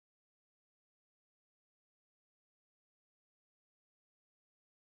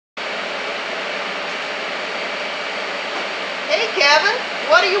Kevin.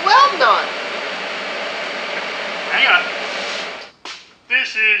 What are you welding on? Hang on.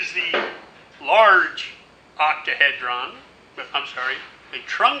 This is the large octahedron. I'm sorry, a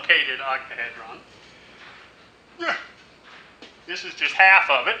truncated octahedron. This is just half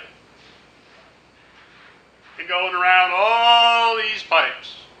of it. And going around all these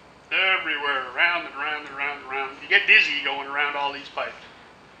pipes. Everywhere, around and around and around and around. You get dizzy going around all these pipes.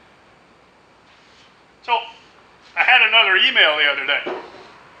 So, I had another email the other day.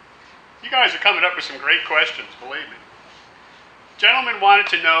 You guys are coming up with some great questions, believe me. Gentleman wanted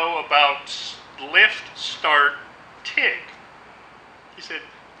to know about lift start TIG. He said,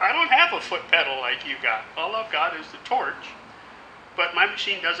 I don't have a foot pedal like you got. All I've got is the torch, but my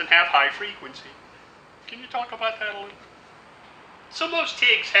machine doesn't have high frequency. Can you talk about that a little? So most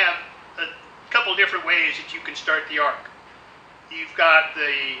TIGs have a couple different ways that you can start the arc. You've got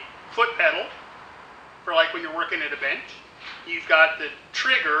the foot pedal for like when you're working at a bench. You've got the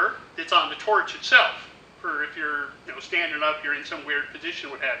trigger that's on the torch itself for if you're standing up, you're in some weird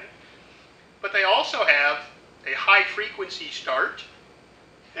position, what have you. But they also have a high frequency start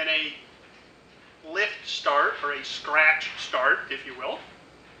and a lift start, or a scratch start, if you will.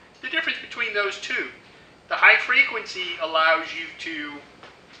 The difference between those two, the high frequency allows you to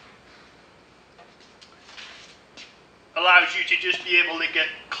just be able to get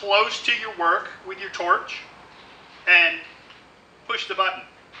close to your work with your torch and push the button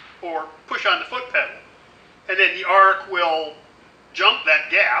or push on the foot pedal, and then the arc will jump that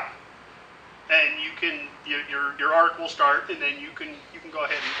gap, and your arc will start, and then you can go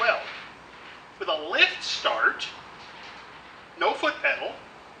ahead and weld. With a lift start, no foot pedal,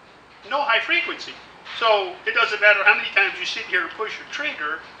 no high frequency. So it doesn't matter how many times you sit here and push your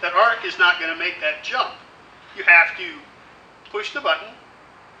trigger, that arc is not going to make that jump. You have to push the button,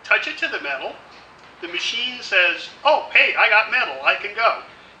 touch it to the metal. The machine says, oh, hey, I got metal, I can go.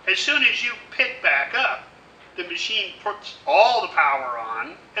 As soon as you pick back up, the machine puts all the power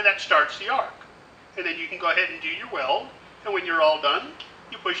on, and that starts the arc. And then you can go ahead and do your weld, and when you're all done,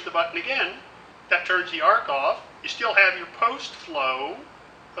 you push the button again. That turns the arc off. You still have your post flow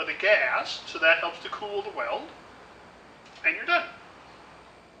of the gas, so that helps to cool the weld, and you're done.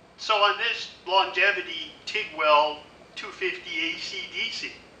 So on this longevity TIG weld 250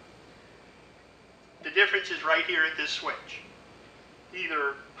 AC/DC, the difference is right here at this switch.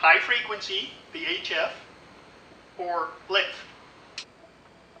 Either high frequency, the HF, or lift.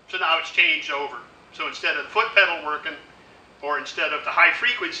 So now it's changed over. So instead of the foot pedal working, or instead of the high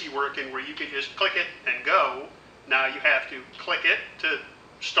frequency working where you can just click it and go, now you have to click it to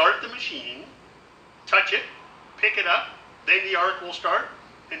start the machine, touch it, pick it up, then the arc will start,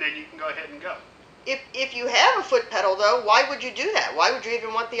 and then you can go ahead and go. If you have a foot pedal, though, why would you do that? Why would you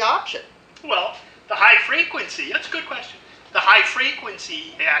even want the option? Well, the high frequency, that's a good question. The high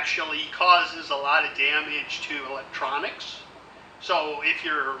frequency actually causes a lot of damage to electronics. So if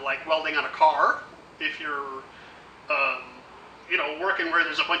you're like welding on a car, if you're working where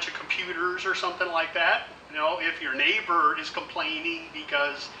there's a bunch of computers or something like that, if your neighbor is complaining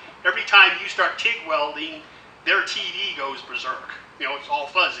because every time you start TIG welding, their TV goes berserk. It's all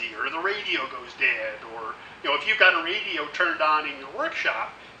fuzzy, or the radio goes dead, or if you've got a radio turned on in your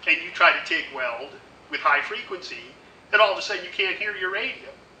workshop and you try to TIG weld with high frequency, then all of a sudden you can't hear your radio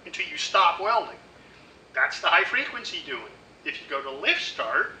until you stop welding. That's the high frequency doing. If you go to lift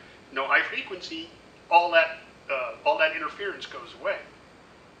start, no high frequency, all that interference goes away.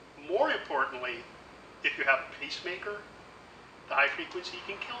 More importantly, if you have a pacemaker, the high frequency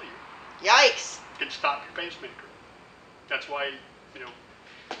can kill you. Yikes! It can stop your pacemaker. That's why,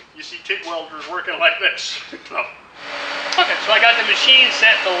 you see TIG welders working like this. Okay, so I got the machine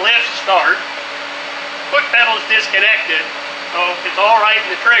set to lift start. Foot pedal's disconnected, so it's all right in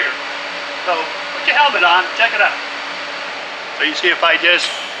the trigger. So put your helmet on, check it out. So you see if I just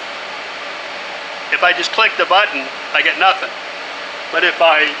click the button, I get nothing. But if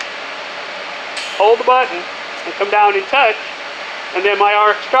I hold the button and come down and touch, and then my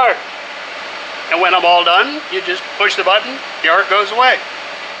arc starts. And when I'm all done, you just push the button, the arc goes away.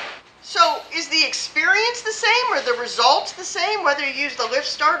 So is the experience the same, or the results the same, whether you use the lift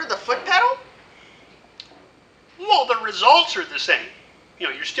start or the foot pedal? Well, the results are the same.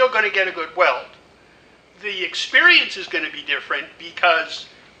 You're still going to get a good weld. The experience is going to be different because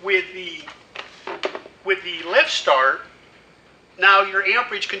with the lift start, now your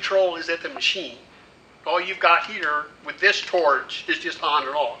amperage control is at the machine. All you've got here with this torch is just on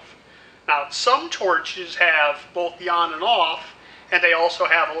and off. Now, some torches have both the on and off, and they also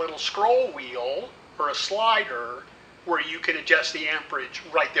have a little scroll wheel or a slider where you can adjust the amperage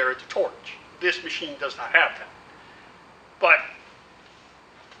right there at the torch. This machine does not have that. But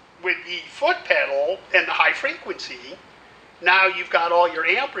with the foot pedal and the high frequency, now you've got all your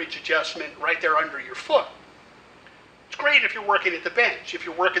amperage adjustment right there under your foot. It's great if you're working at the bench, if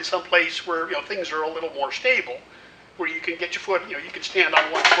you're working someplace where things are a little more stable, where you can get your foot, you can stand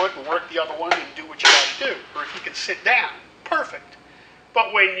on one foot and work the other one and do what you got to do. Or if you can sit down, perfect.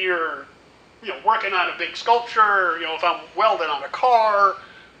 But when you're working on a big sculpture, if I'm welding on a car,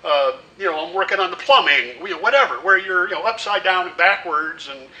 I'm working on the plumbing, whatever, where you're upside down and backwards,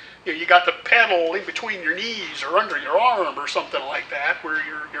 and you got the pedal in between your knees or under your arm or something like that, where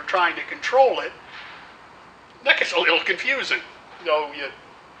you're trying to control it. That gets a little confusing. You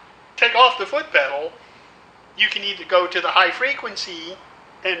take off the foot pedal, you can either go to the high frequency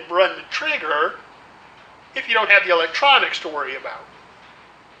and run the trigger if you don't have the electronics to worry about.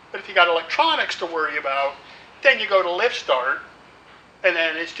 But if you got electronics to worry about, then you go to lift start, and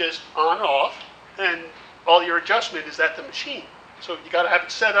then it's just on and off, and all your adjustment is at the machine. So you got to have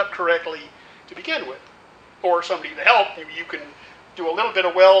it set up correctly to begin with. Or somebody to help, you can do a little bit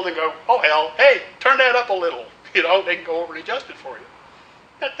of weld and go, oh hell, hey, turn that up a little. They can go over and adjust it for you.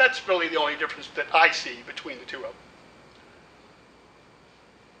 That's really the only difference that I see between the two of them.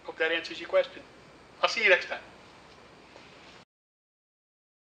 Hope that answers your question. I'll see you next time.